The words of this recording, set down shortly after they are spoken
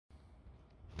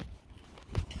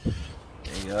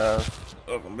Hey guys,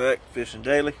 welcome back to Fishing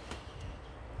Daily.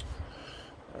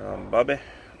 I'm Bobby,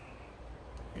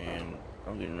 and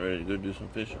I'm getting ready to go do some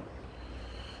fishing.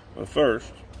 But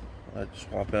first, I had to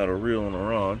swap out a reel and a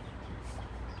rod.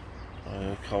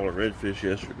 I caught a redfish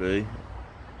yesterday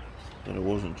that I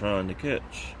wasn't trying to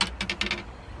catch,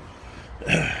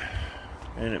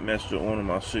 and it messed up one of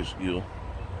my 6-gill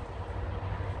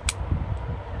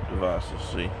devices.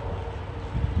 See,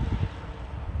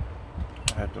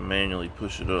 I have to manually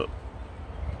push it up.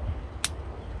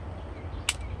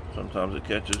 Sometimes it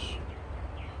catches,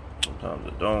 sometimes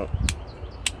it don't.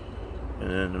 And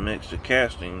then to mix the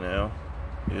casting now,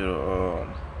 it'll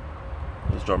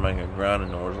start making a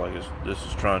grinding noise like this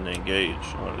is trying to engage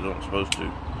when it don't supposed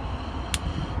to.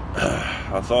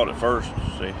 I thought at first,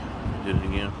 see, I did it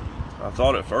again. I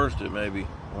thought at first that maybe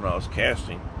when I was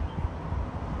casting,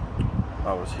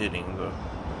 I was hitting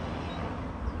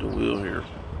the wheel here,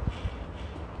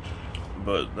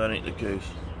 but that ain't the case.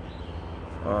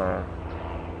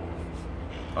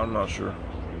 I'm not sure.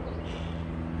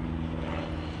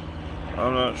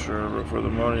 But for the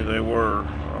money they were,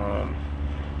 I'm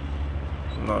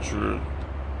not sure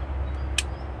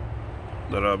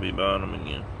that I'll be buying them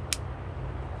again.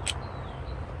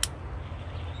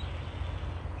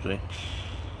 See?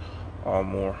 All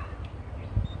more.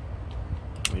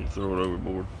 Need to throw it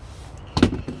overboard.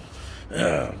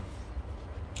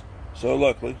 So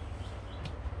luckily,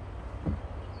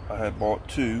 I had bought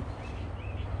 2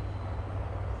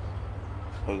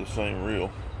 of the same reel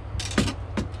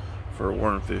for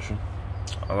worm fishing.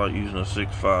 I like using a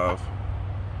 6.5.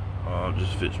 It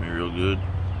just fits me real good.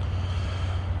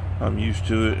 I'm used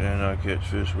to it and I catch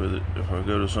fish with it. If I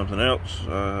go to something else,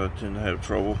 I tend to have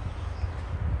trouble.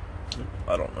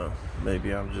 I don't know.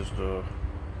 Maybe I'm just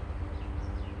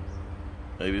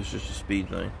maybe it's just a speed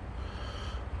thing.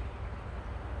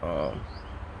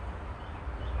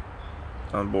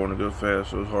 I'm born to go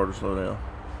fast, so it's hard to slow down.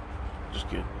 Just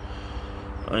kidding.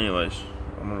 Anyways,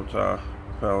 I'm gonna tie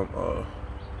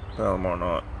Palomar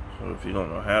knot. So if you don't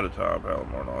know how to tie a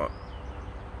Palomar knot,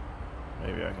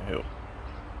 maybe I can help.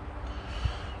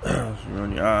 So you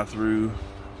run your eye through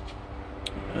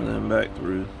and then back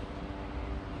through.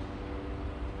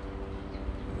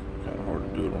 Kind of hard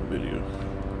to do it on video.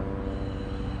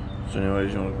 So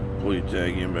anyways, you want to pull your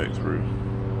tag in back through,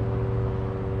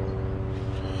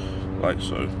 like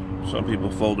so. Some people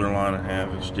fold their line in half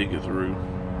and stick it through.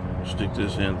 Stick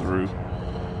this in through.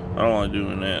 I don't like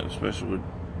doing that, especially with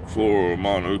fluoro or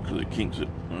mono, because it kinks it.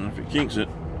 And if it kinks it,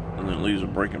 then it leaves a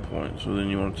breaking point. So then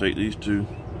you want to take these 2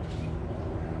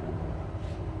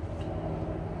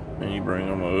 and you bring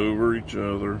them over each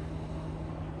other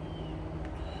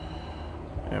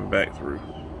and back through,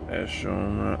 as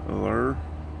shown right there.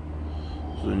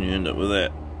 So then you end up with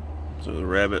that. So the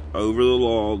rabbit over the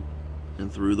log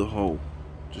and through the hole,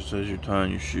 just as you're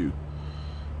tying your shoe.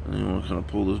 And then you want to kind of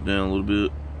pull this down a little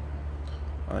bit.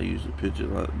 I usually pitch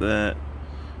it like that.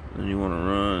 Then you want to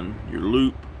run your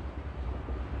loop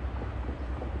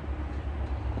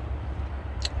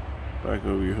back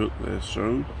over your hook as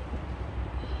so.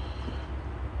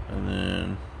 And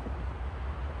then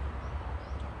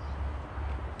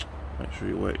make sure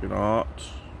you wet your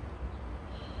knots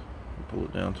and pull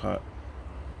it down tight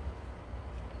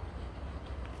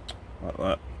like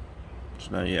that. So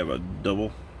now you have a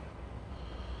double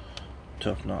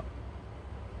tough knot.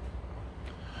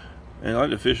 And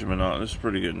like the fisherman knot, this is a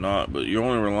pretty good knot, but you're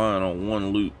only relying on one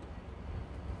loop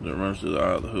that runs through the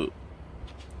eye of the hook.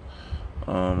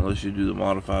 Unless you do the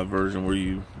modified version where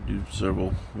you do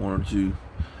one or two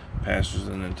passes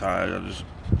and then tie it.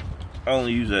 I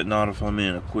only use that knot if I'm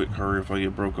in a quick hurry, if I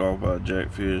get broke off by a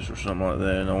jackfish or something like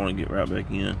that and I want to get right back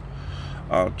in.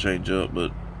 I'll change up,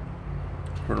 but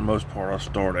for the most part I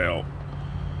start out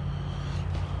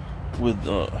with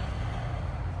the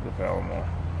Palomar.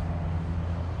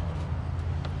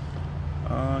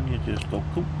 And you just go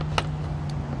cool.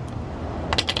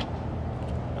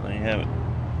 And there you have it.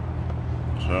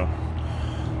 So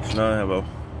now I have a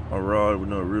rod with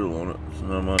no reel on it. So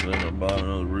now I might end up buying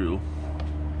another reel.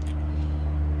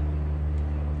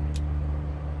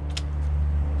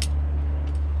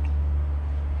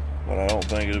 But I don't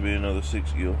think it'll be another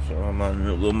 6-gill. So I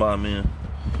might buy me in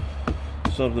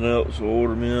something else, or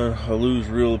order me a loose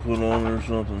reel to put on it or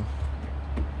something.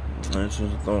 And it's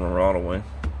just throwing a rod away.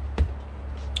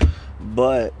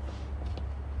 But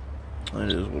it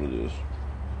is what it is.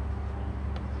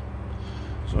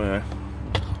 So anyway,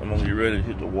 I'm gonna get ready to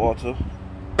hit the water.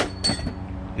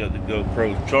 Got the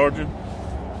GoPro charging.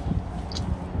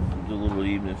 Do a little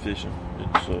evening fishing.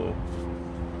 It's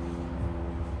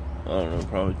I don't know,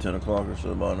 probably 10 o'clock or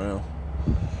so by now.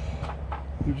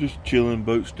 We're just chilling,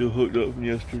 boat still hooked up from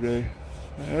yesterday.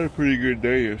 I had a pretty good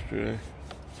day yesterday.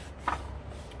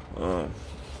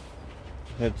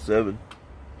 Had 7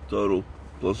 total,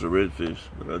 plus a redfish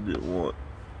that I didn't want.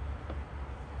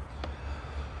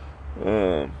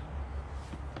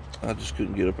 I just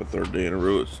couldn't get up a third day in a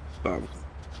row. It's 5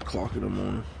 o'clock in the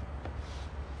morning.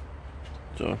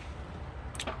 So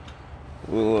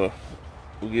we'll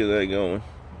get that going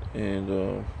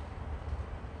and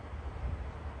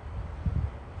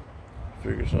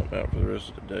figure something out for the rest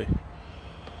of the day.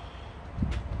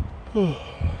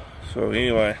 So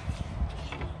anyway,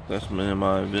 that's been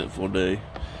my eventful day.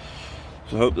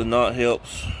 So I hope the knot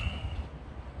helps.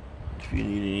 If you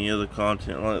need any other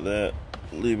content like that,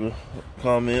 leave a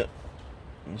comment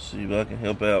and see if I can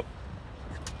help out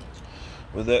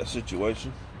with that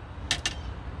situation.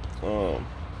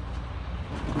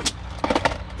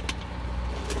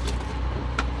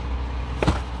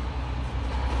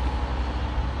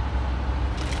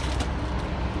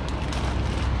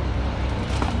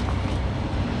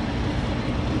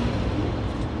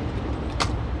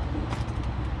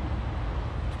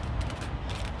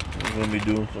 I'm gonna be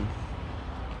doing some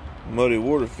muddy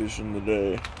water fishing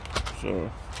today,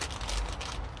 so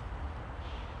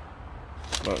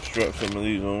might strap some of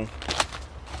these on.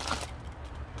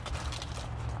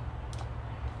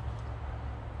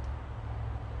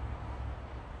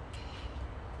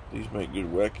 These make good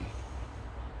wacky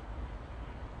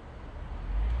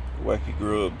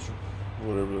grubs,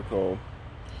 whatever they're called.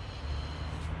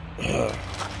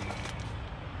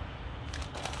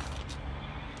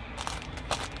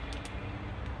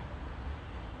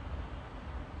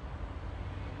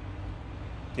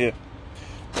 Yeah,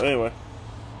 but anyway,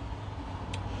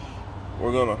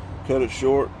 we're gonna cut it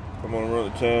short. I'm gonna run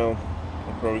to town.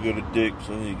 I'll probably go to Dick's.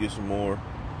 I need to get some more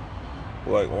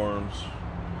black worms.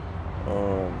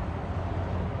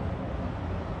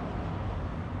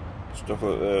 Stuff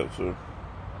like that. So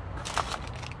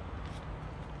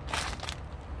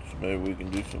maybe we can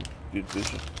do some good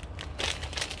fishing.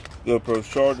 GoPro's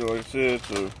charging, like I said,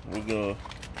 so we're gonna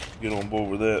get on board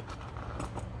with that.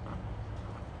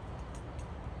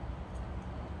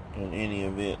 In any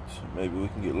event, maybe we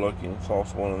can get lucky and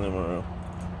toss one of them around.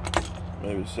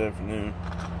 Maybe this afternoon.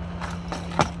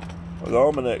 The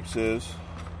almanac says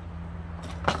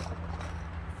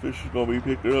fish is gonna be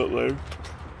picking up later.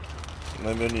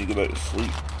 Maybe I need to go back to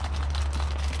sleep.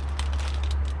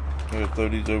 I gotta throw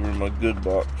these over in my good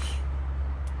box.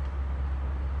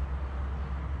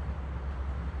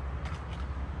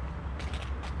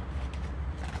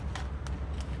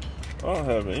 I don't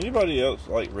have anybody else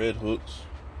like red hooks,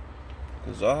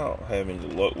 because I don't have any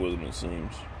luck with them, it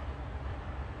seems.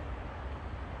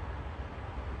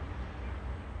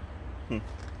 I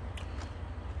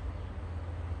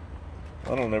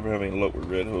don't ever have any luck with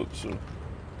red hooks, so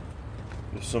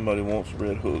if somebody wants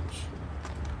red hooks,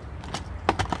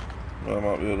 I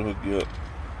might be able to hook you up.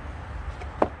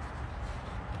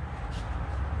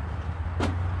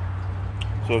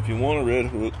 So if you want a red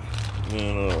hook,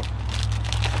 then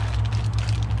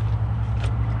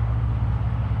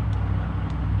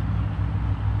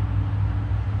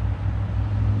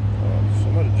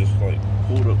somebody just like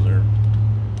pulled up there,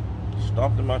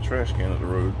 stopped in my trash can at the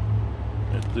road,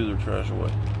 and threw their trash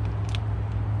away.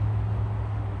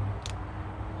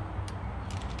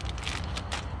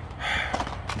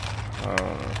 I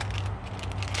don't know.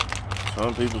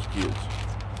 Some people's kids.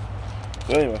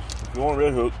 So anyway, if you want a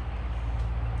red hook,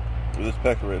 or this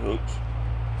pack of red hooks,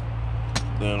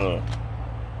 then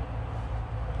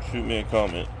shoot me a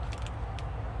comment.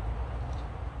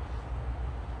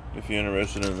 If you're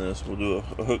interested in this, we'll do a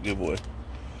hook giveaway.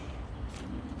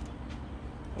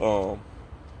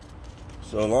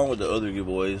 So along with the other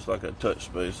giveaways, like I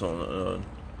touched base on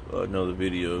another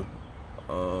video,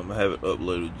 I haven't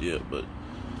uploaded yet, but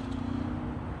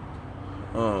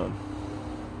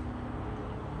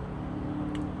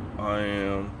I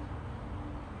am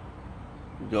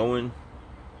going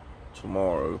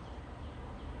tomorrow,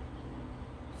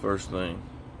 first thing,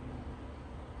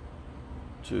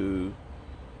 to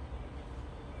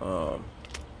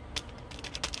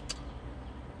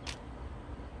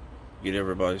get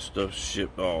everybody's stuff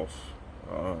shipped off.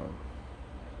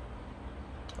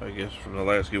 I guess from the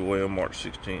last giveaway on March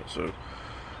 16th. So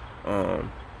I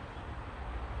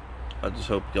just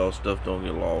hope y'all's stuff don't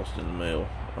get lost in the mail,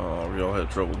 or y'all have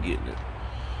trouble getting it.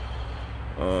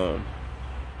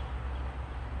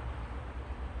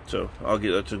 So I'll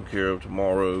get that taken care of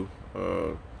tomorrow.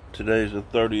 Today's the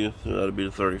 30th, so that'll be the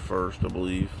 31st, I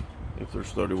believe, if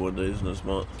there's 31 days in this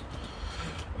month.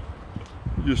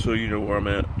 Just so you know where I'm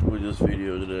at with this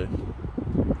video today.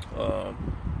 So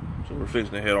So we're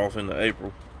fixing to head off into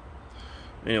April.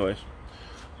 Anyways,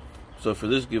 so for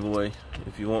this giveaway,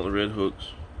 if you want the red hooks,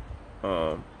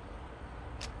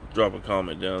 drop a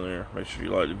comment down there. Make sure you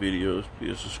like the videos, be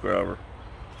a subscriber.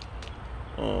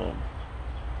 There's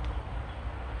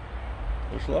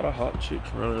a lot of hot chicks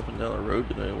running up and down the road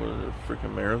today. What is a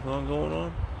freaking marathon going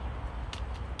on?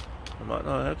 I might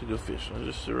not have to go fishing. I'll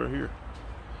just sit right here.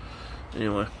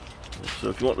 Anyway, so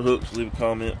if you want the hooks, leave a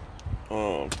comment.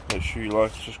 Make sure you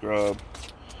like and subscribe.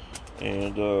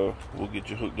 And we'll get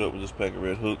you hooked up with this pack of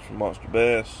red hooks from Monster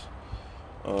Bass.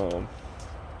 Because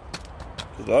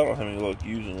I don't have any luck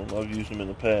using them. I've used them in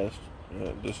the past.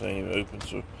 This ain't even open,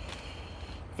 so if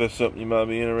that's something you might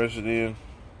be interested in,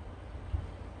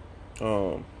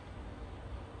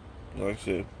 like I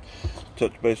said,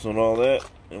 touch base on all that,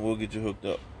 and we'll get you hooked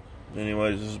up.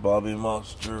 Anyways, this is Bobby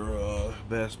Monster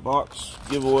Bass Box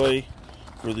giveaway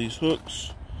for these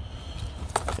hooks,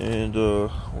 and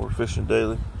we're fishing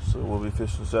daily, so we'll be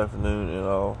fishing this afternoon, and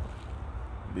I'll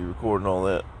be recording all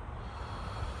that.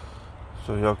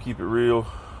 So y'all keep it real,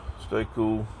 stay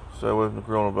cool, stay away from the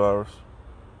coronavirus,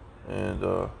 and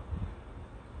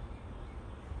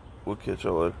we'll catch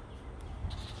y'all later.